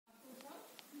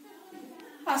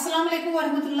Assalamu alaikum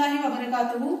warahmatullahi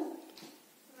wabarakatuh.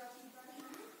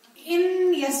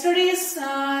 In yesterday's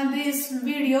this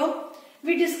video,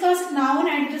 we discussed noun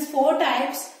and it is 4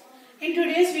 types. In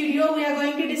today's video, we are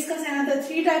going to discuss another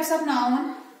 3 types of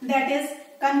noun, that is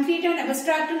concrete and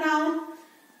abstract noun,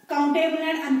 countable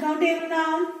and uncountable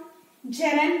noun,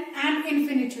 gerund and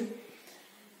infinitive.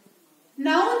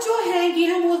 Noun जो है ये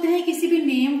हम बोलते हैं किसी भी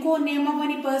name को, name of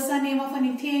any person, name of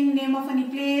any thing, name of any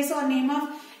place और name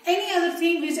of any other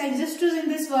thing which exist in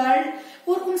this world,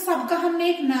 और उन सबका हमने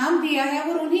एक नाम दिया है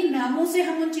और उन्हीं नामों से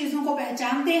हम उन चीजों को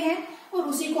पहचानते हैं और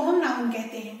उसी को हम नाउन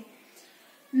कहते हैं.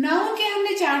 नाउन के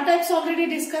हमने 4 टाइप्स ऑलरेडी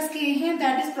डिस्कस किए हैं,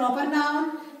 that is proper noun,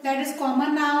 that is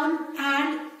common noun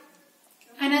and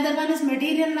another one is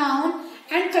material noun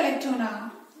and collective noun.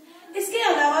 इसके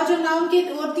अलावा जो नाउन के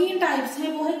और 3 टाइप्स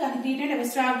हैं वो है concrete and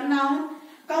abstract noun,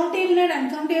 countable and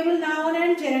uncountable noun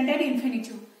and gerund and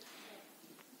infinitive.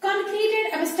 Concrete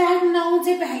and abstract noun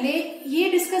से पहले, ये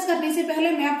डिस्कस करने से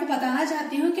पहले मैं आपको बताना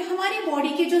चाहती हूँ कि हमारी बॉडी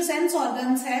के जो सेंस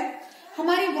ऑर्गन्स है,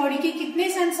 हमारी बॉडी के कितने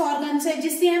सेंस ऑर्गन्स है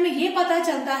जिससे हमें ये पता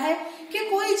चलता है कि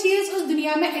कोई चीज उस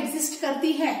दुनिया में एग्जिस्ट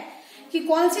करती है, कि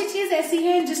कौन सी चीज ऐसी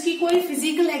है जिसकी कोई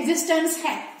फिजिकल एग्जिस्टेंस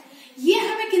है. ये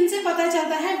हमें किनसे पता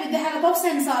चलता है? With the help of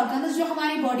sense organs जो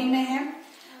हमारी बॉडी में है.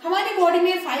 हमारी बॉडी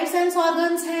में 5 सेंस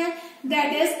ऑर्गन्स हैं,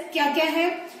 दैट इज क्या क्या है.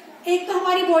 एक तो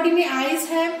हमारी बॉडी में आईज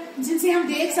है जिनसे हम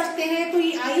देख सकते हैं, तो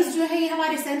ये आईज जो है ये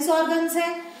हमारे सेंस ऑर्गन्स है.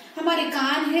 हमारे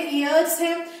कान है, ईयर्स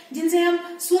है जिनसे हम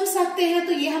सुन सकते हैं,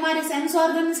 तो ये हमारे सेंस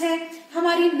ऑर्गन्स है.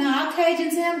 हमारी नाक है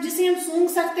जिसे हम सूंघ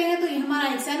सकते हैं, तो ये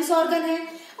हमारा एक सेंस ऑर्गन है.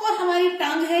 और हमारी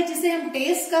टंग है जिसे हम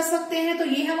टेस्ट कर सकते हैं, तो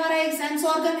ये हमारा एक सेंस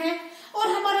ऑर्गन है.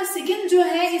 और हमारा स्किन जो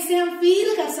है इसे हम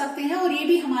फील कर सकते हैं और ये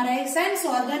भी हमारा एक सेंस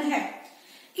ऑर्गन है.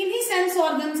 इन्हीं सेंस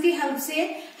ऑर्गन्स की हेल्प से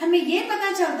हमें ये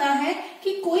पता चलता है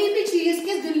कि कोई भी चीज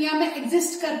इस दुनिया में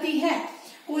एग्जिस्ट करती है.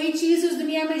 कोई चीज उस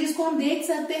दुनिया में जिसको हम देख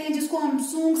सकते हैं, जिसको हम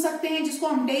सूंघ सकते हैं, जिसको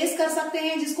हम टेस्ट कर सकते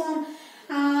हैं, जिसको हम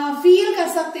फील कर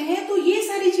सकते हैं, तो ये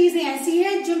सारी चीजें ऐसी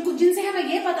है जिनसे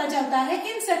हमें ये पता चलता है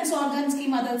इन सेंस ऑर्गन्स की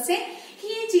मदद से कि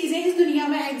ये चीजें इस दुनिया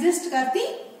में एग्जिस्ट करती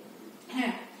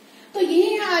हैं. तो ये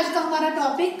है आज का हमारा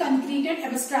topic concrete and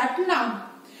abstract noun.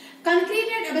 Concrete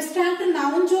and abstract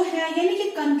noun जो है, यानी कि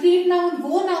कंक्रीट नाउन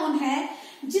वो नाउन है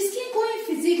जिसकी कोई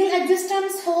फिजिकल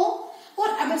एग्जिस्टेंस हो,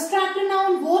 और एब्स्ट्रैक्ट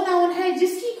नाउन वो नाउन है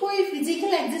जिसकी कोई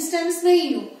फिजिकल एग्जिस्टेंस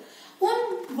नहीं हो.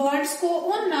 उन वर्ड्स को,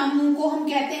 उन नामों को हम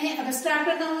कहते हैं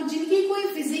एब्स्ट्रैक्ट नाउन जिनकी कोई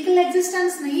फिजिकल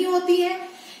एग्जिस्टेंस नहीं होती है.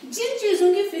 जिन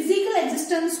चीजों की फिजिकल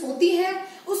एग्जिस्टेंस होती है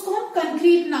उसको हम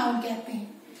कंक्रीट नाउन कहते हैं.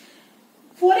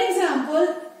 For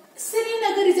example,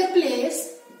 Srinagar is a place.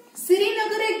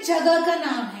 Srinagar एक जगह का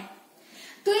नाम है,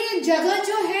 तो ये जगह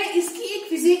जो है इसकी एक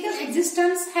फिजिकल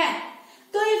एग्जिस्टेंस है.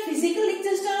 तो ये फिजिकल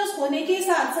एग्जिस्टेंस होने के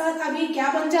साथ साथ अभी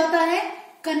क्या बन जाता है?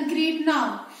 Concrete noun.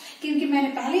 क्योंकि मैंने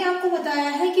पहले आपको बताया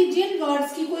है कि जिन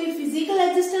वर्ड्स की कोई फिजिकल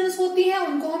एग्जिस्टेंस होती है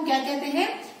उनको हम क्या कहते हैं?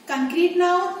 Concrete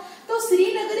noun. तो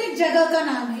श्रीनगर एक जगह का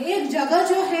नाम है. एक जगह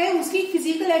जो है उसकी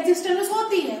फिजिकल एग्जिस्टेंस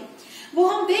होती है, वो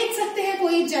हम देख सकते हैं.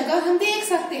 कोई जगह हम देख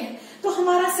सकते हैं, तो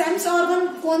हमारा सेंस ऑर्गन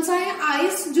कौन सा है?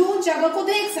 आईज, जो जगह को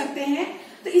देख सकते हैं.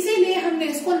 तो इसीलिए हमने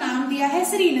इसको नाम दिया है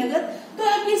श्रीनगर. तो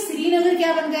अब ये श्रीनगर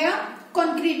क्या बन गया?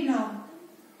 Concrete noun.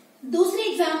 दूसरी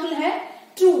एग्जांपल है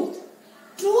ट्रूथ.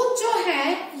 ट्रूथ जो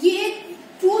है ये,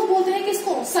 ट्रूथ बोलते हैं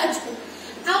किसको? सच को.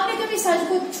 आपने कभी सच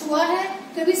को छुआ है?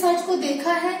 कभी सच को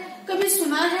देखा है? कभी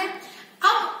सुना है?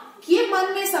 अब ये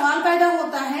मन में सवाल पैदा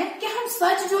होता है कि हम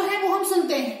सच जो है वो हम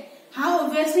सुनते हैं. हाँ,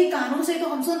 ऑब्वियसली कानों से तो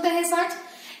हम सुनते हैं सच,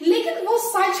 लेकिन वो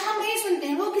सच हम नहीं सुनते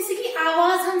हैं, वो किसी की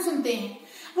आवाज हम सुनते हैं.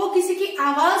 वो किसी की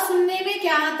आवाज सुनने में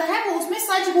क्या आता है? वो उसमें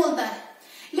सच बोलता है,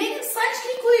 लेकिन सच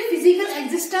की कोई फिजिकल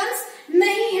एग्जिस्टेंस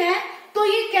नहीं है. तो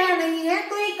ये क्या नहीं है?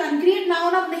 तो ये कंक्रीट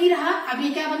नाउन अब नहीं रहा. अब ये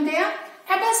क्या बन गया?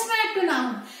 Abstract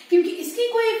noun. क्योंकि इसकी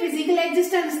कोई फिजिकल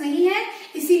एग्जिस्टेंस नहीं है,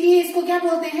 इसीलिए इसको क्या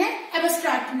बोलते हैं?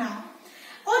 Abstract noun.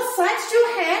 और सच जो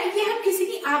है ये हम किसी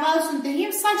की आवाज सुनते हैं,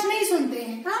 हम सच नहीं सुनते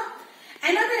हैं. हाँ,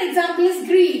 another example is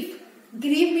grief.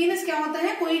 Grief means क्या होता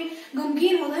है? कोई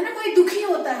गमगीन होता है ना, कोई दुखी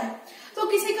होता है, तो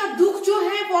किसी का दुख जो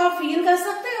है वो आप फील कर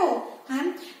सकते हो. हाँ,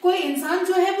 कोई इंसान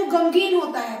जो है वो गमगीन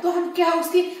होता है, तो हम क्या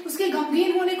उसके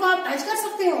गमगीन होने को आप टच कर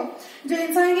सकते हो? जो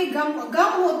इंसान के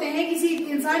गम होते हैं, किसी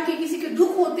इंसान के किसी के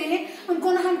दुख होते हैं,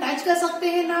 उनको ना हम टच कर सकते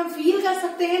हैं, ना हम फील कर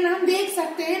सकते हैं, ना हम देख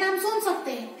सकते हैं, ना हम सुन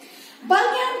सकते हैं,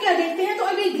 बल्कि हम क्या देखते हैं? तो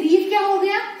अभी ग्रीफ क्या हो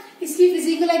गया? इसकी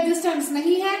फिजिकल एग्जिस्टेंस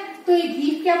नहीं है, तो ये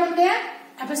ग्रीफ क्या बन गया?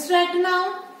 Abstract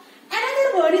noun.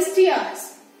 Another word is tears.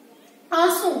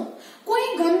 आंसू.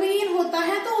 कोई गमगीन होता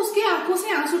है तो उसकी आंखों से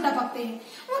आंसू टपकते हैं,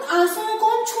 उन आंसुओं को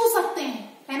हम छू सकते हैं,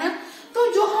 है ना. तो तो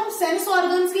जो हम सेंस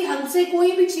ऑर्गन्स की हेल्प से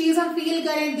कोई भी चीज हम फील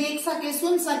करें, देख सके,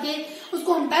 सुन सके,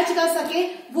 उसको हम टच कर सके,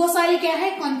 वो सारी क्या है,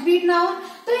 कॉन्क्रीट नाउन।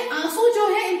 तो ये आंसू जो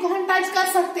है इनको हम टच कर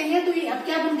सकते हैं, तो ये अब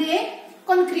क्या बन गए,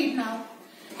 concrete noun.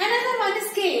 Another one is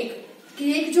cake.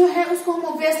 Cake जो है उसको हम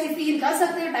ऑब्वियसली फील कर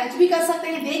सकते हैं, टच भी कर सकते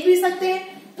हैं, देख भी सकते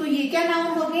हैं, तो ये क्या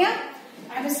नाउन हो गया,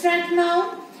 abstract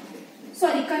noun,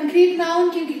 sorry concrete noun,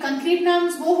 क्योंकि कंक्रीट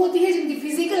नाउन्स वो होती है जिनकी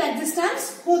फिजिकल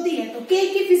एग्जिस्टेंस होती है। तो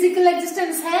केक की फिजिकल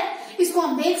एग्जिस्टेंस है, इसको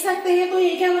हम देख सकते हैं, तो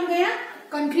ये क्या बन गया,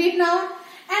 concrete noun.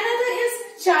 Another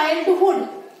is childhood.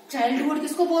 Childhood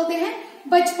किसको बोलते हैं,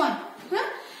 बचपन।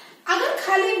 अगर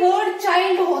खाली वर्ड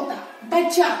चाइल्ड होता,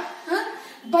 बच्चा,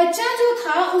 बच्चा जो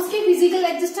था उसकी फिजिकल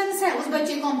एग्जिस्टेंस है, उस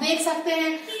बच्चे को हम देख सकते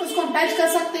हैं, उसको हम टच कर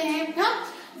सकते हैं,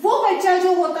 वो बच्चा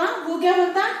जो होता वो क्या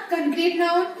बनता, कंक्रीट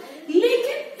नाउन।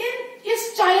 लेकिन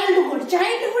इस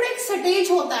चाइल्डहुड एक स्टेज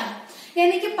होता है,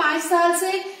 यानी कि 5 साल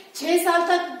से 6 साल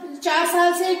तक, 4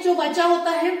 साल से जो बच्चा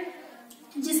होता है,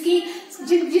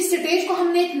 जिस स्टेज को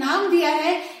हमने एक नाम दिया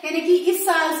है, यानी कि इस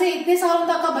साल से इतने सालों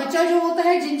तक का बच्चा जो होता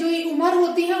है, जो ये उम्र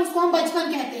होती है, उसको हम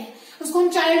बचपन कहते हैं, उसको हम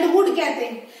चाइल्डहुड कहते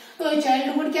हैं। तो ये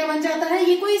चाइल्डहुड क्या बन जाता है,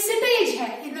 ये कोई स्टेज है,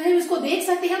 इतना हम इसको देख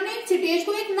सकते हैं, हमने एक स्टेज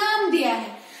को एक नाम दिया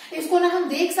है, इसको ना हम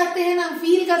देख सकते हैं, ना हम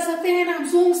फील कर सकते हैं, ना हम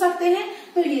सूंघ सकते हैं,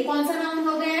 तो ये कौन सा नाउन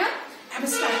हो गया,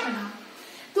 एब्स्ट्रैक्ट नाउन।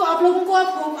 तो आप लोगों को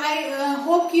आई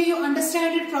होप कि यू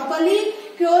अंडरस्टैंड इट प्रॉपरली।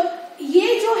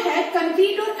 ये जो है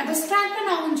कंक्रीट और एब्स्ट्रैक्ट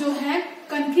नाउन जो है,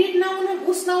 कंक्रीट नाउन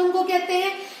उस नाउन को कहते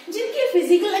हैं जिनकी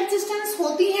फिजिकल एग्जिस्टेंस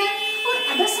होती है, और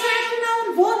एब्स्ट्रैक्ट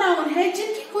नाउन वो नाउन है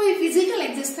जिनकी कोई फिजिकल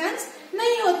एग्जिस्टेंस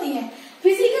नहीं होती है।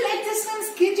 फिजिकल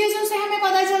एग्जिस्टेंस किन चीजों से हमें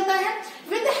पता चलता है,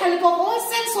 with the help of our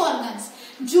sense organs.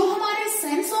 जो हमारे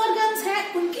सेंस ऑर्गन्स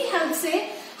हैं उनकी हेल्प से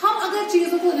हम अगर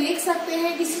चीजों को देख सकते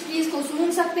हैं, किसी चीज को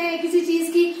सूंघ सकते हैं, किसी चीज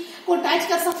की को टच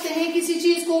कर सकते हैं, किसी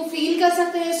चीज को फील कर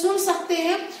सकते हैं, सुन सकते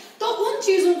हैं, तो उन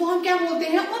चीजों को हम क्या बोलते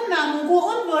हैं, उन नामों को,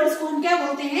 उन वर्ड्स को हम क्या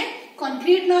बोलते हैं,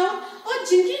 कंक्रीट नाउन। और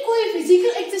जिनकी कोई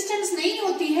फिजिकल एग्जिस्टेंस नहीं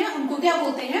होती है उनको क्या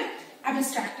बोलते हैं,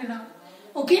 abstract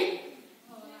noun. Okay,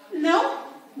 now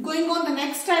going on the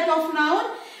next type of noun,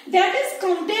 that is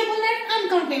countable and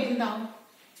uncountable noun.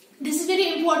 This is very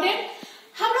important.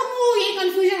 हम लोगों को ये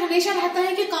कंफ्यूजन हमेशा रहता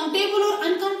है कि काउंटेबल और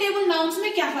अनकाउंटेबल नाउन्स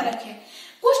में क्या फर्क है।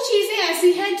 कुछ चीजें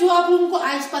ऐसी हैं जो आप लोगों को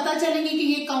आज पता चलेंगे कि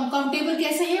ये काउंटेबल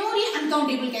कैसे हैं और ये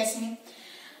अनकाउंटेबल कैसे हैं।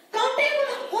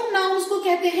 काउंटेबल उन नाउन्स को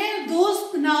कहते हैं,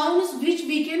 those nouns which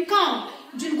we can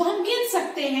count, जिनको हम गिन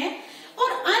सकते हैं,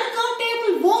 और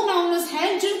अनकाउंटेबल वो नाउन्स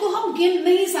हैं जिनको हम गिन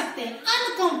नहीं सकते।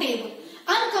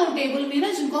 अनकाउंटेबल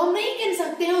मीन जिनको हम नहीं गिन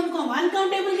सकते हैं उनको हम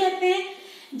अनकाउंटेबल कहते हैं।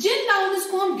 जिन नाउन्स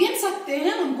को हम गिन सकते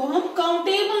हैं उनको हम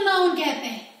काउंटेबल नाउन कहते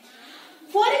हैं।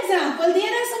 For example,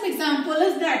 there are some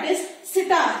examples, that is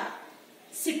sitar.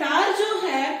 Sitar जो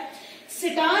है,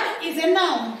 sitar is a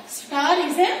noun, sitar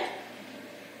is a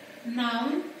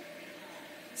noun.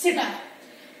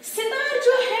 Sitar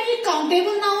जो है ये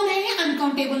काउंटेबल नाउन है या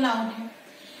अनकाउंटेबल नाउन है।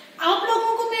 आप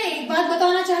लोगों को मैं एक बात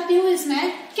बताना चाहती हूँ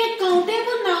इसमें कि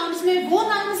काउंटेबल नाउन्स में वो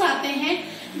नाउन्स आते हैं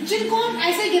जिनको हम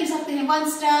ऐसे गिन सकते हैं, 1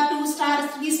 स्टार, 2 स्टार,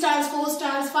 3 स्टार, 4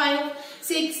 स्टार, 5,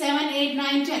 6, 7, 8,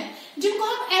 9, 10, जिनको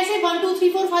हम ऐसे 1, 2,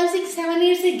 3, 4, 5, 6, 7,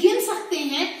 8 से गिन सकते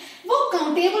हैं, वो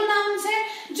काउंटेबल नाउन्स है।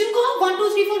 जिनको हम 1, 2,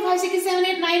 3, 4, 5, 6, 7,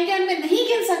 8, 9, 10 में नहीं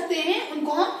गिन सकते हैं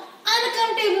उनको हम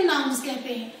अनकाउंटेबल नाउन्स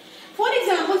कहते हैं। For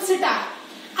example,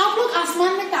 sitar. आप लोग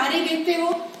आसमान में तारे देखते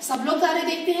हो, सब लोग तारे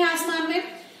देखते हैं आसमान में,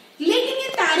 लेकिन ये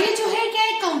तारे जो है क्या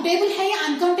ये काउंटेबल है या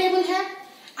अनकाउंटेबल है।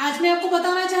 आज मैं आपको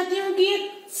बताना चाहती हूँ कि ये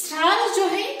स्टार्स जो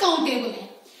है काउंटेबल है।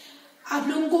 आप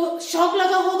लोगों को शौक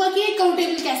लगा होगा कि ये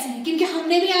काउंटेबल कैसे है, क्योंकि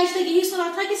हमने भी आज तक यही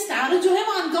सुना था कि स्टार जो है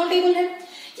वो अनकाउंटेबल है।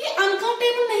 ये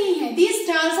अनकाउंटेबल नहीं है, this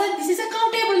stars are, this is a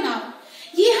countable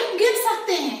noun. ये हम गिन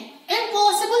सकते हैं,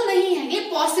 इम्पॉसिबल नहीं है, ये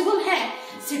पॉसिबल है।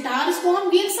 स्टार्स को हम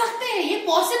गिन सकते हैं, ये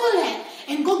पॉसिबल है,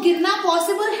 इनको गिनना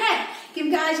पॉसिबल है,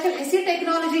 क्योंकि आजकल ऐसी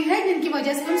टेक्नोलॉजी है जिनकी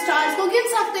वजह से हम स्टार्स को गिन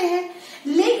सकते हैं।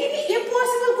 लेकिन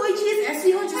इम्पॉसिबल कोई चीज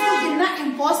ऐसी हो जिसको गिनना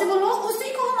इम्पॉसिबल हो, उसी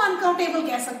को हम अनकाउंटेबल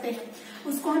कह सकते हैं,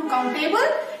 उसको हम काउंटेबल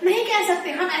नहीं कह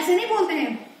सकते। हम ऐसे नहीं बोलते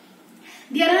हैं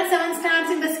there are 7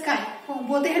 stars in the sky,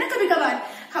 बोलते हैं ना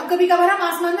कभी कभार हम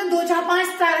आसमान में 2, 4,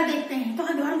 5 तारे देखते हैं, तो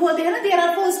हम बोलते हैं ना there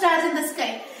are 4 stars in the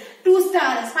sky, 2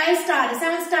 stars, 5 stars,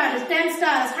 7 stars, 10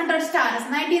 stars, 100 stars,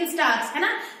 19 stars, है ना,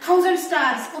 1000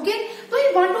 स्टार्स। ओके, तो ये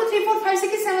 1, 2, 3, 4, 5,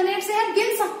 6, 7, 8 से हम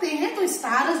गिन सकते हैं, तो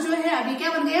स्टार्स जो है अभी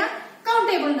क्या बन गया,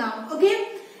 countable noun. Okay,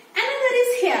 another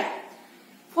is here.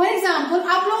 For example,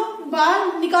 आप लोग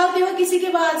बाल निकालते हो, किसी के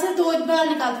बाल से 2 बाल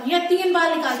निकालते हो या 3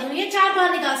 बाल निकालते हो या 4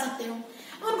 बाल निकाल सकते हो,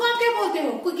 उनको आप क्या बोलते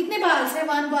हो, कोई कितने बाल से,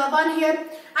 1 hair.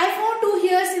 I found 2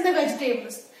 hairs in the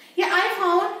vegetables, या I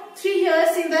found 3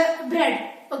 hairs in the bread.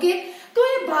 Okay, तो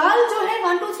ये बाल जो है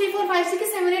 1 2 3 4 5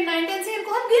 6 7 8 9 10 से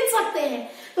इनको हम गिन सकते हैं।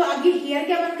 तो आगे हियर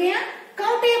क्या बन गया,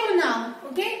 countable noun.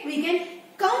 Okay, we can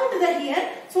count the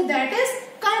here, so that is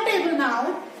countable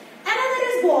noun. Another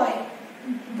is boy.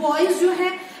 Boys जो है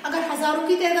अगर हजारों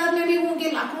की तादाद में भी होंगे,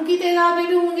 लाखों की तादाद में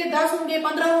भी होंगे, 10 होंगे,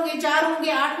 15 होंगे, 4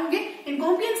 होंगे, 8 होंगे, इनको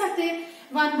हम गिन सकते हैं।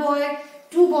 1 boy,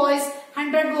 2 boys,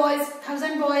 100 boys,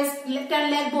 1000 boys, 10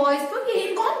 lakh boys, तो ये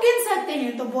इनको हम गिन सकते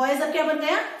हैं। तो बॉयज अब क्या बन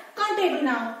गया, countable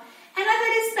noun.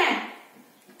 Another is pen.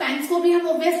 Pens को भी हम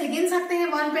ऑब्वियसली गिन सकते हैं,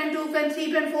 1 pen, 2 pen,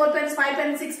 3 pen, 4 pen, 5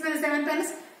 pen, 6 pen, 7 pen,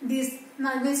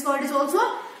 this word is also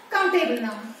countable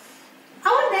noun.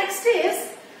 Our next is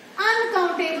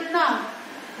uncountable noun.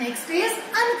 Next is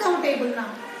uncountable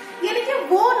noun. यानी कि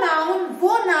वो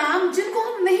नाम जिनको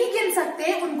हम नहीं गिन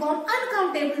सकते उनको हम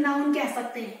अनकाउंटेबल नाउन कह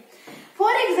सकते हैं।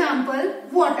 For example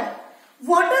water.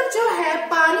 वाटर जो है,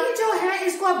 पानी जो है,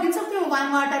 इसको आप गिन सकते हो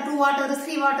 1 वाटर, 2 वाटर,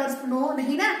 3 वाटर, नो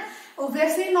नहीं ना,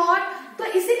 ऑब्वियसली नॉट। तो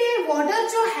इसीलिए वाटर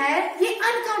जो है ये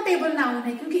अनकाउंटेबल नाउन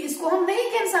है, क्योंकि इसको हम नहीं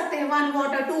गिन सकते 1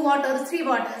 वाटर, 2 वाटर, 3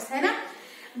 वाटर्स, है ना।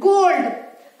 गोल्ड,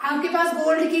 आपके पास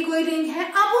गोल्ड की कोई रिंग है,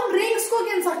 आप उन रिंग्स को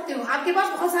गिन सकते हो। आपके पास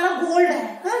बहुत सारा गोल्ड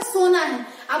है, सोना है,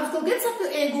 आप उसको गिन सकते हो,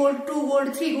 1 गोल्ड, 2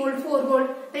 गोल्ड, 3 गोल्ड, 4 गोल्ड,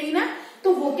 नहीं ना,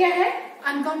 तो वो क्या है,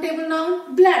 अनकाउंटेबल नाउन।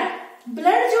 ब्लड,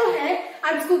 ब्लड जो है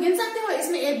आप इसको गिन सकते हो,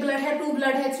 इसमें 1 ब्लड है, 2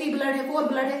 ब्लड है, 3 ब्लड है, 4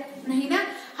 ब्लड है, नहीं ना,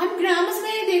 हम ग्राम्स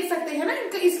में देख सकते हैं ना,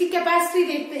 इसकी कैपेसिटी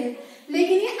देखते हैं,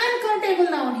 लेकिन ये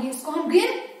अनकाउंटेबल नाउन है, इसको हम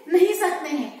गिन नहीं सकते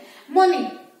हैं। मनी,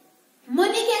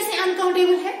 मनी कैसे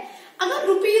अनकाउंटेबल है, अगर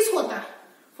रुपीज होता,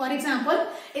 फॉर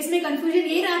एग्जाम्पल इसमें कंफ्यूजन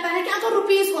ये रहता है कि अगर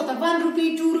रुपीज होता, 1 रुपी,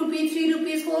 2 रुपी, 3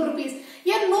 रुपीज, 4 रुपीज,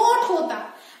 या नोट होता,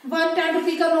 10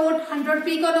 रुपी का नोट, 100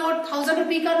 रुपी का नोट, 1000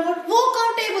 रुपी का नोट, वो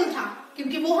काउंटेबल था,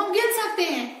 क्योंकि वो हम गिन सकते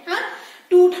हैं। हाँ,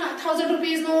 2000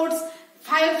 रुपीज नोट्स,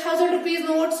 5000 रुपीज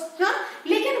नोट्स, हाँ,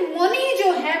 लेकिन मनी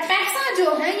जो है, पैसा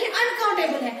जो है, ये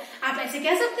अनकाउंटेबल है। आप ऐसे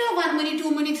कह सकते हो 1 मनी,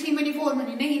 2 मनी, 3 मनी, 4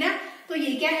 मनी, नहीं ना, तो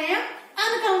ये क्या है,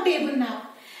 uncountable noun.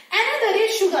 Another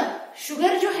is sugar.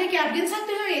 Sugar जो है क्या आप गिन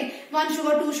सकते हो, ये 1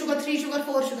 sugar, 2 sugar, 3 sugar,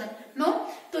 4 sugar, no,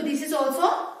 so this is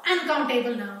also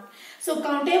uncountable noun. So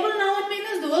countable noun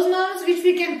means those nouns which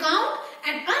we can count,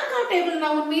 and uncountable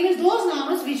noun means those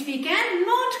nouns which we can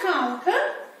not count.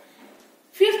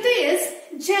 Fifth is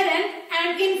gerund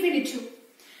and infinitive.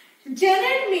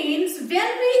 Gerund means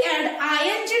when we add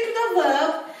ing to the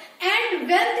verb and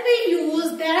when we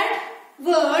use that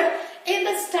word in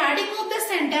the starting of the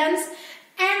sentence,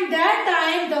 and that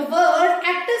time the word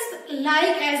acts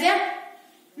like as a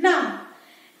noun.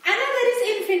 Another is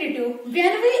infinitive.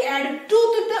 When we add to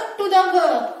the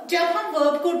verb, जब हम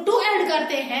verb को to add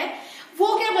करते हैं वो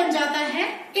क्या बन जाता है,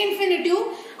 infinitive,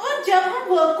 और जब हम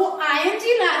verb को ing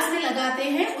लास्ट में लगाते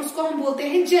हैं उसको हम बोलते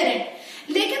हैं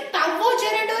gerund। लेकिन तब वो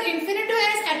gerund और infinitive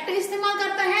as active इस्तेमाल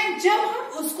करता है जब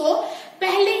हम उसको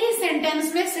पहले ही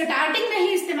सेंटेंस में स्टार्टिंग में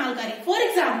ही इस्तेमाल करें। For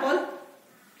example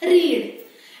read,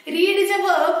 read is a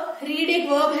verb, read एक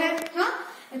वर्ब है, हाँ,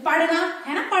 पढ़ना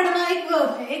है ना, पढ़ना एक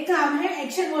वर्ब है, एक काम है,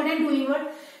 action word and doing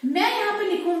word. मैं यहाँ पे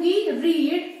लिखूंगी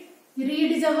read,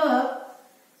 read is a verb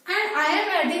and I am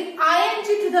adding ing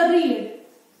to the read,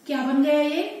 क्या बन गया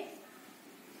ये,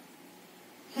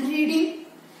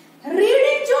 रीडिंग।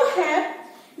 रीडिंग जो है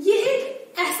ये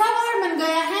एक ऐसा वर्ड बन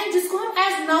गया है जिसको हम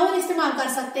एज नाउन इस्तेमाल कर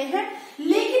सकते हैं,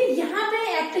 लेकिन यहाँ पे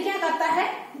एक्ट क्या करता है,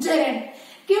 जेरेंड,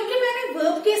 क्योंकि मैंने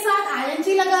वर्ब के साथ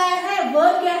ing लगाया है।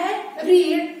 वर्ब क्या है,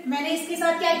 रीड, मैंने इसके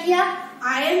साथ क्या किया,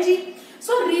 ing।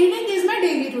 So reading is my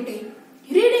daily routine,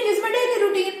 reading is my daily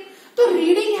routine. तो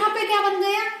रीडिंग यहाँ पे क्या बन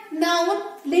गया, नाउन,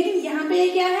 लेकिन यहाँ पे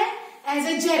क्या है, एज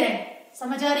ए जेरेंड।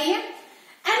 समझ आ रही है।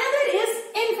 अनदर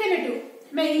इज इन्फिनिटिव,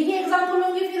 मैं यही एग्जाम्पल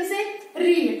लूंगी फिर से,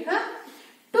 रीड, हाँ,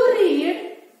 टू रीड,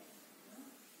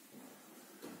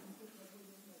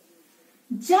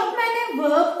 जब मैंने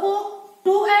वर्ब को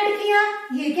टू ऐड किया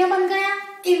ये क्या बन गया,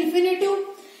 इन्फिनिटिव,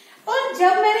 और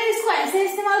जब मैंने इसको ऐसे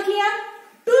इस्तेमाल किया,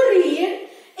 to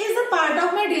read is the part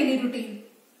of my daily routine,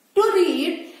 to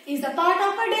read is the part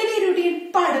of my daily routine.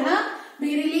 पढ़ना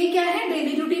मेरे लिए क्या है,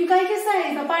 डेली रूटीन का एक हिस्सा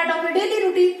है, is the part of my daily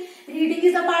routine. Reading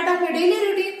is the part of my daily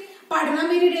routine, पढ़ना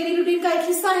मेरी डेली रूटीन का एक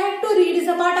हिस्सा है। To read is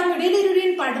the part of my daily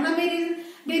routine, पढ़ना मेरी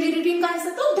डेली रूटीन का हिस्सा।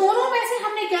 तो दोनों में से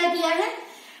हमने क्या किया है,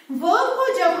 वर्ब को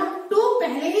जब हम टू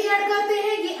पहले ही ऐड करते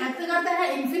हैं ये एक्ट करता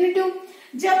है इन्फिनिटिव,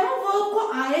 जब हम वर्ब को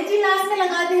ing लास्ट में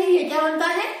लगाते हैं ये क्या बनता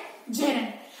है, जेरेंड।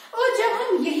 और जब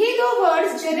हम यही दो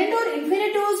वर्ड्स जेरेंड और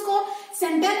इन्फिनिटिव्स को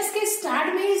सेंटेंस के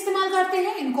स्टार्ट में ही इस्तेमाल करते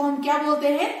हैं, इनको हम क्या बोलते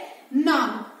हैं,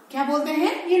 नाउन। क्या बोलते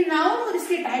हैं, ये नाउन, और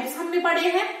इसके टाइप्स हमने पढ़े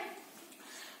हैं।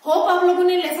 होप आप लोगों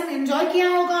ने लेसन एंजॉय किया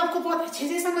होगा, आपको बहुत अच्छे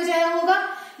से समझ आया होगा।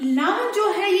 नाउन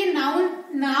जो है ये नाउन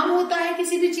नाम होता है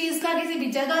किसी भी चीज का, किसी भी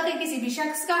जगह का, किसी भी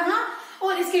शख्स का, हाँ,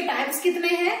 और इसके टाइप्स कितने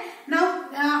हैं। नाउ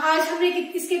आज हमने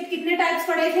इसके कितने टाइप्स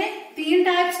पढ़े थे, 3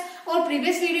 टाइप्स, और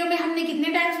प्रीवियस वीडियो में हमने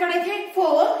कितने टाइप्स पढ़े थे,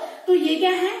 4। तो ये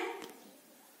क्या है,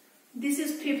 this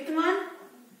is 5th one,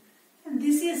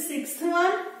 this is 6th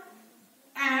one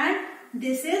and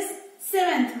this is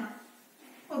 7th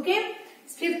one. Okay,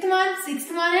 5th one,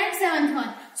 6th one and 7th one.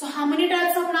 So how many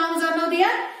types of nouns are now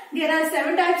there? There are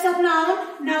 7 types of noun.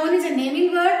 Noun is a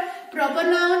naming word, proper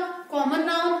noun, common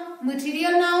noun,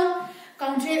 material noun,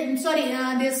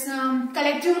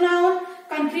 collective noun,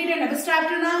 concrete and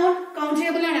abstract noun,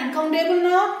 countable and uncountable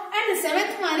noun, and the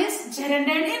 7th one is gerund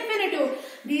and infinitive.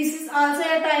 This is also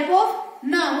a type of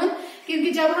noun,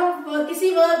 क्योंकि जब हम किसी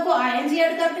verb को ing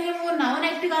add करते हैं वो noun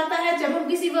act करता है, जब हम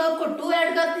किसी वर्ब को टू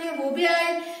ऐड करते हैं वो भी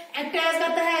एक्ट एज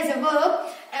करता है as a verb,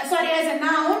 as a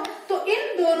noun. तो इन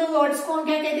दोनों वर्ड्स को हम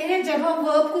क्या कहते हैं, जब हम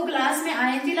वर्ब को क्लास में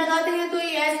ing लगाते हैं तो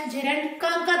ये एज जेरेंट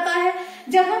काम करता है,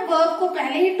 जब हम वर्ब को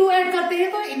पहले ही टू ऐड करते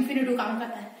हैं तो इन्फिनिटिव काम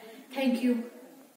करता है। Thank you.